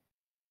bit.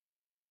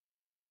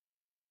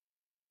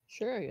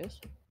 Sure, I guess.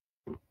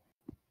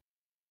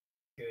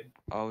 Good.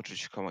 Oh,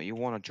 just come on. You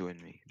want to join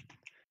me?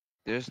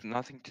 There's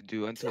nothing to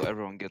do until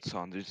everyone gets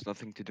on. There's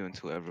nothing to do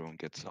until everyone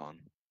gets on.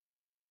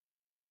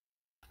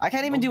 I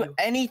can't even No do do.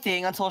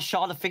 anything until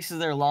Shada fixes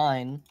their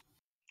line.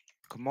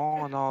 Come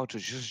on, Alto,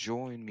 just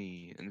join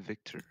me and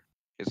Victor.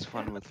 It's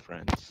fun with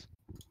friends.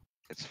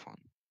 It's fun.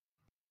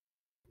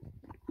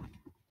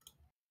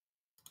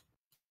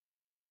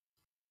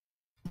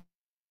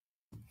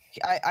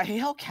 I hate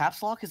how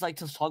caps lock is like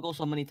to toggle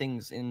so many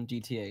things in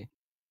GTA.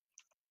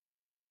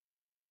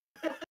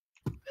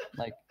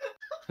 Like,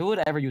 who would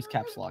ever use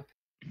caps lock?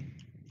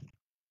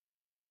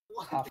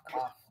 cough,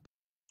 cough.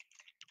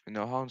 You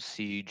know how in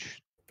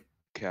Siege,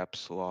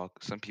 caps lock,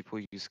 some people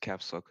use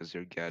caps lock as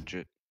their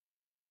gadget?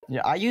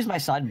 Yeah, I use my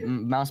side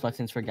mouse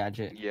buttons for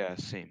gadget, Yeah,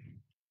 same.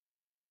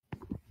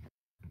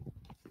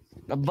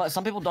 but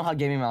some people don't have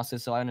gaming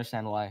mouses, so I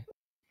understand why.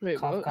 Wait,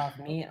 Cough, what? cough.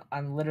 Me,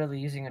 I'm literally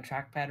using a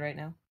trackpad right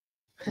now.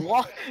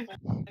 What?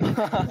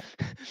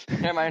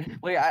 Never mind.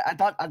 Wait, I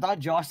thought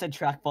Josh said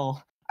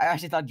trackball. I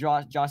actually thought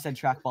Josh said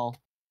trackball.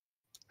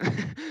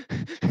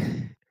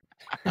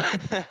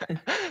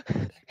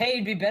 Hey,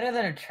 it'd be better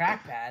than a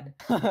trackpad.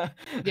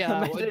 Yeah,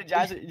 Imagine what-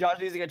 Josh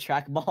using a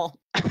trackball.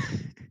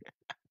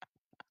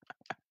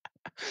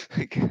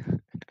 I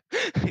can,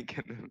 I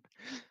can,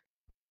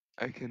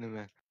 I can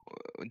imagine.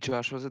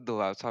 Josh, was it the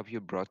laptop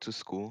you brought to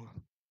school?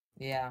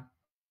 Yeah.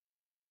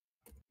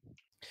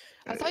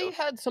 I thought you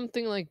had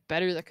something like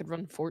better that could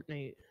run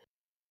Fortnite.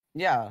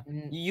 Yeah,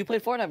 Mm, you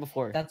played Fortnite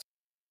before. That's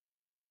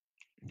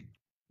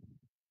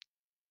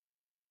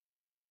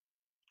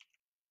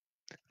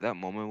That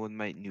moment when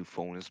my new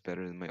phone is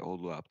better than my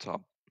old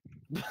laptop.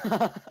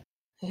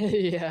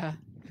 Yeah.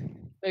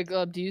 Wait,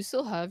 Glub, do you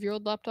still have your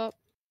old laptop?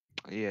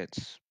 Yeah,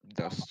 it's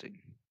dusting.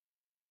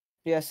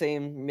 Yeah,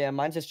 same. Yeah,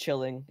 mine's just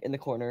chilling in the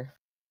corner.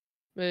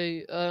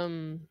 Wait, why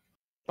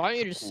don't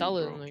you It's just cool, sell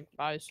it bro. and like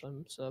buy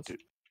some stuff?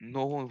 Dude,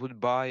 No one would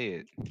buy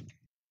it.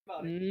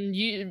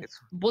 You, It's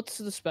what's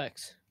the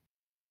specs?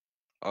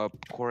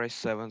 Core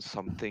i7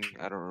 something,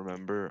 I don't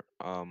remember.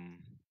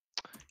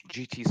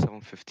 GT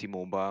 750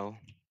 mobile,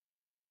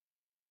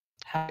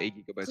 how, 8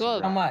 GB Glub,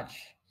 of how RAM. much?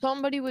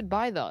 somebody would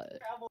buy that.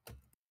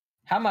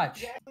 How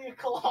much? Exactly a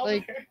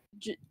kilometer.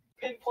 j-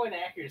 Pinpoint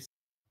accuracy.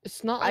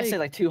 It's not I'd like say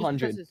like just because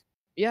 200. it's-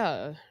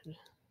 Yeah.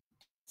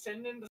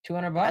 Send in the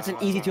 200 bucks?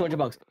 That's an easy 200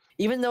 bucks. Uh,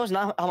 Even though it's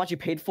not how much you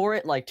paid for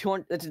it, like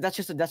 200. That's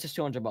just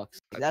 200 bucks.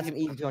 I That's paid an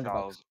easy 200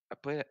 bucks.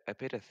 I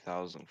paid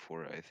 1,000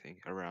 for it, I think.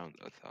 Around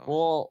 1,000.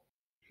 Well,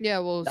 Yeah,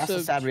 well, that's so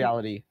the sad two-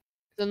 reality.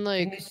 Then Can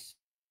like you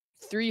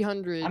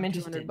 300, I'm 200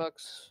 interested.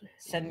 bucks.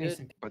 send me Good.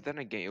 some? But then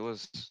again, it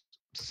was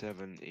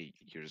 7, 8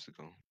 years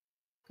ago.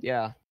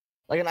 Yeah,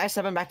 like an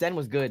i7 back then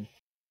was good.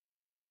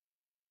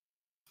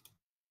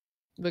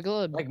 But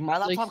Glub, Like my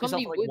like laptop could sell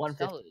somebody for like would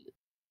 150. sell it.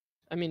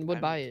 I mean, would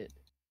I buy mean, it.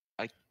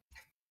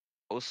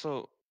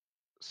 Also,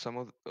 some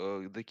of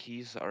the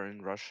keys are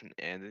in Russian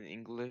and in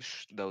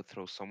English. That'll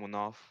throw someone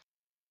off.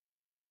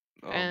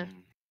 Eh.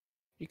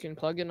 You can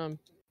plug in on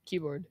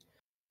keyboard.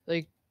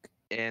 Like,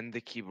 And the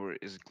keyboard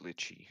is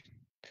glitchy.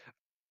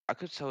 I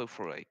could sell it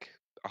for like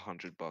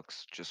 100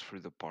 bucks just for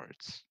the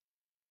parts.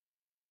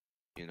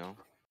 You know?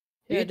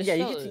 yeah, just sell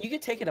you it.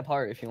 could take it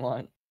apart if you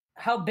want.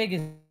 How big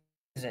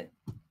is it?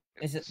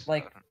 Is it It's,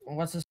 like, I don't-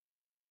 what's this?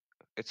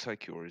 it's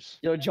like yours,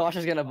 Yo, Josh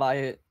is gonna buy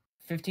it.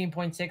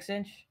 15.6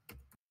 inch?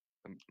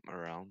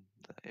 around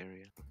that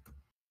area.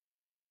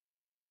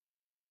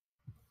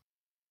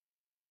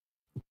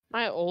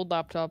 My old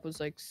laptop was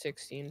like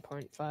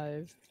 16.5.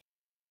 It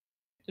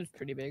was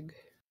pretty big.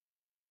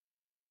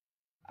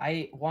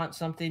 I want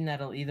something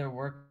that'll either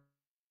work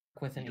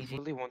with an You easy.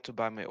 really want to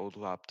buy my old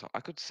laptop?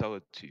 I could sell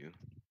it to you.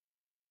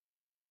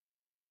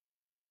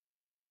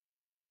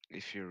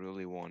 If you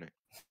really want it.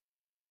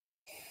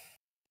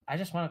 I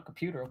just want a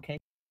computer, okay?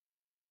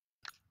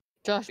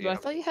 Josh, but I Yeah.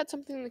 thought you had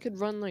something that could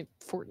run like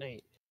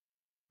Fortnite.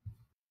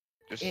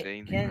 Just It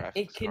saying the can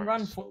graphics can card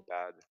run is so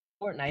bad.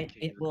 Fortnite. can't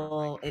It even run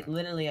will. Minecraft. It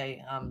literally.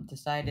 I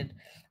decided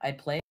I'd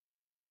play.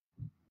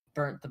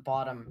 Burnt the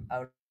bottom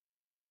out.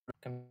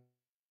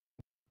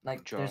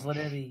 Like there's Josh.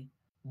 literally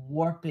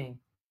warping.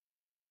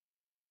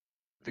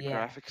 The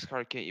Yeah. graphics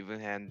card can't even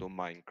handle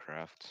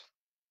Minecraft.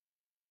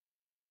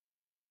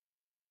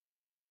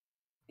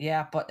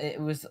 Yeah, but it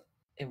was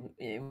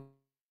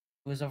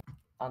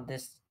on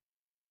this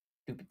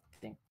stupid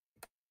thing.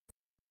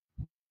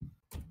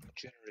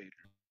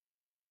 Generator.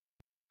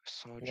 I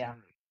saw a Yeah.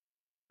 generator.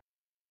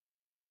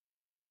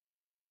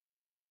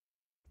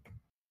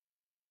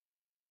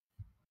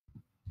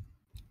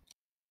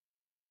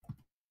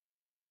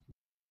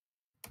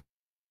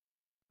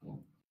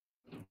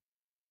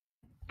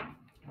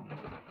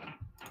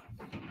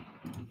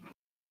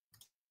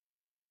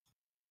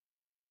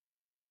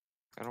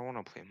 I don't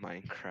want to play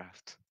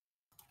Minecraft.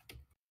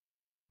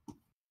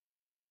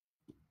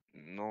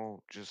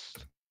 No,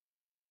 just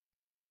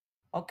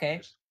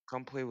Okay.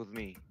 come play with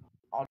me.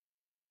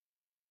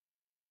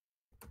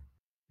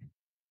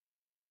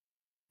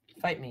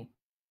 Fight me.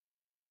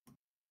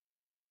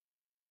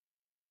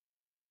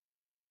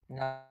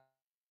 No.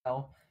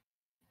 I'll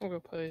go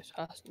play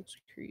Assassin's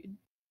Creed.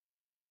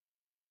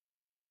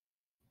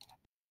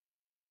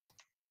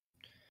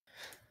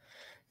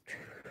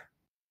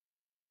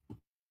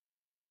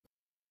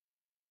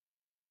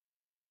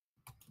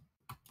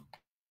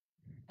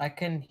 I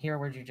couldn't hear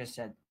what you just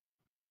said.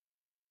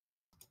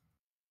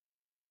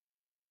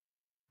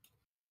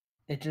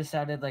 It just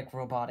sounded like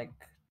robotic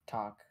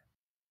talk.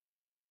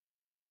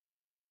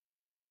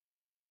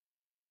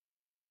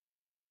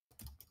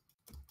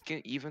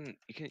 You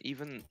can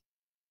even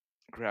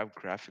grab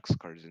graphics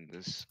cards in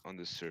this on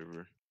this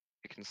server.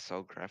 You can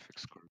sell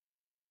graphics cards.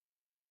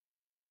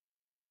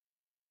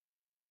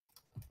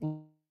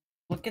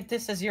 Look at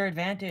this as your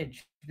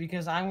advantage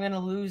because I'm gonna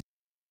lose.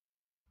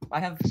 I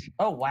have.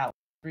 Oh wow,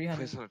 300.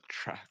 Plays on a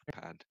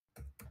trackpad.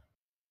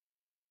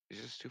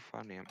 It's just too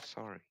funny. I'm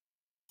sorry.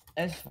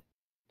 It's-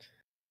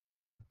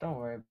 Don't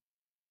worry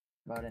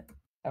about it.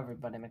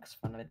 Everybody makes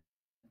fun of it.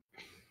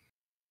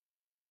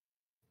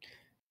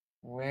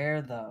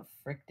 Where the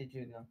frick did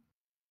you go?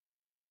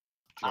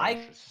 Josh I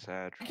is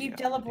sad. keep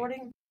reality.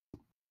 teleporting.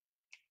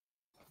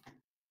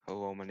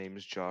 Hello, my name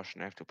is Josh,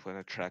 and I have to play on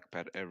a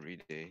trackpad every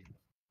day.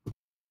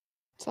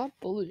 Stop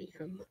bullying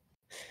him.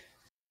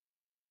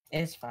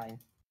 It's fine.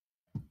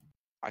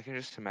 I can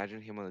just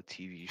imagine him on a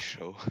TV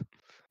show.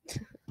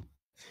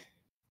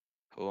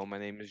 Hello, my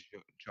name is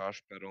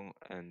Josh Petal,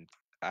 and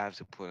I have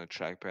to play on a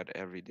trackpad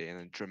every day, and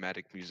then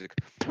dramatic music.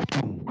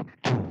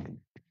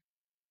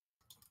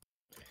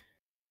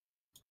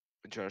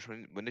 Josh,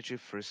 when did you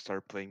first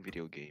start playing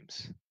video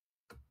games?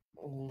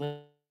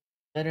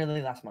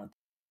 Literally last month.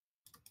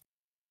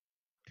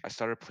 I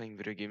started playing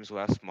video games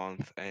last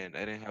month, and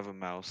I didn't have a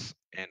mouse,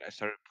 and I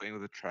started playing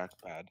with a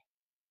trackpad.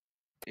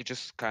 It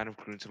just kind of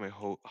grew into my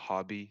whole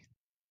hobby.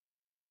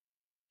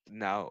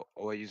 Now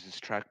all I use is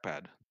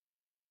trackpad.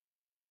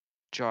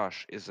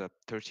 Josh is a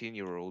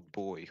 13-year-old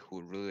boy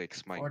who really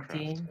likes Minecraft.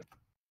 14.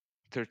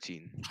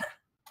 13.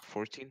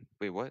 14?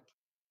 Wait, what?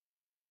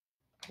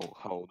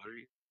 How old are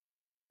you?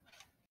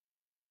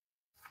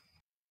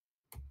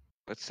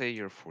 Let's say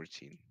you're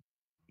 14.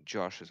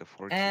 Josh is a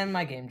 14 And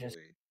my game boy just.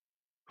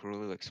 who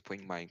really likes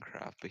playing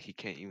Minecraft, but he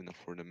can't even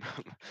afford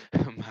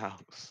a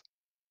mouse.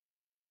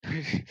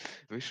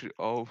 We should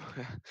all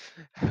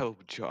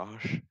help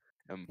Josh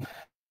and,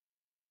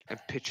 and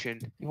pitch in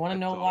You want to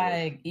know $1. why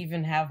I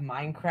even have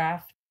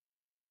Minecraft?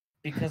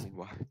 Because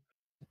Why?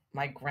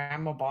 my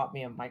grandma bought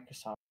me a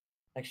Microsoft.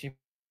 Like she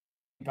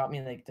bought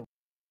me like the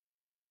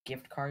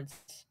gift cards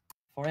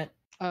for it.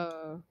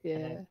 Oh,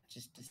 And yeah. I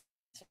just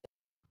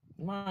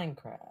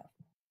Minecraft.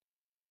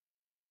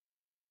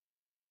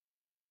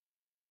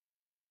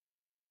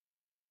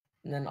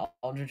 And then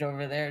Aldridge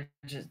over there,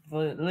 just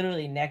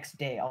literally next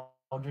day,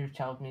 Aldridge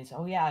tells me,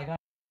 "Oh yeah, I got."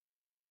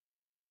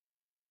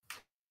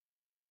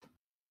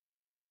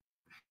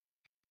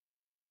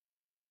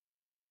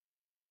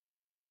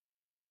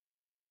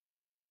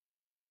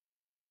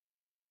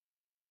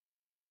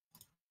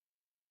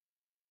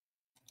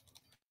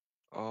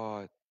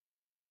 Oh,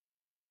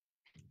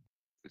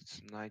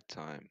 it's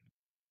nighttime.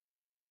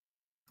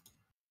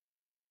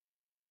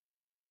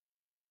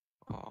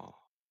 Oh,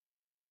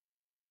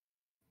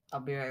 I'll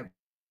be right.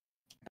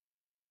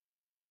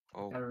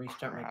 oh Gotta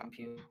restart my crap.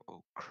 computer.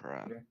 Oh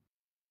crap. I'm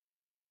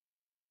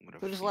gonna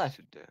Who just freeze left?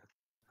 to death.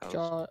 That was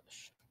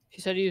Josh.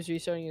 He said he was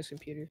restarting his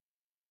computer.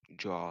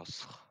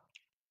 Josh.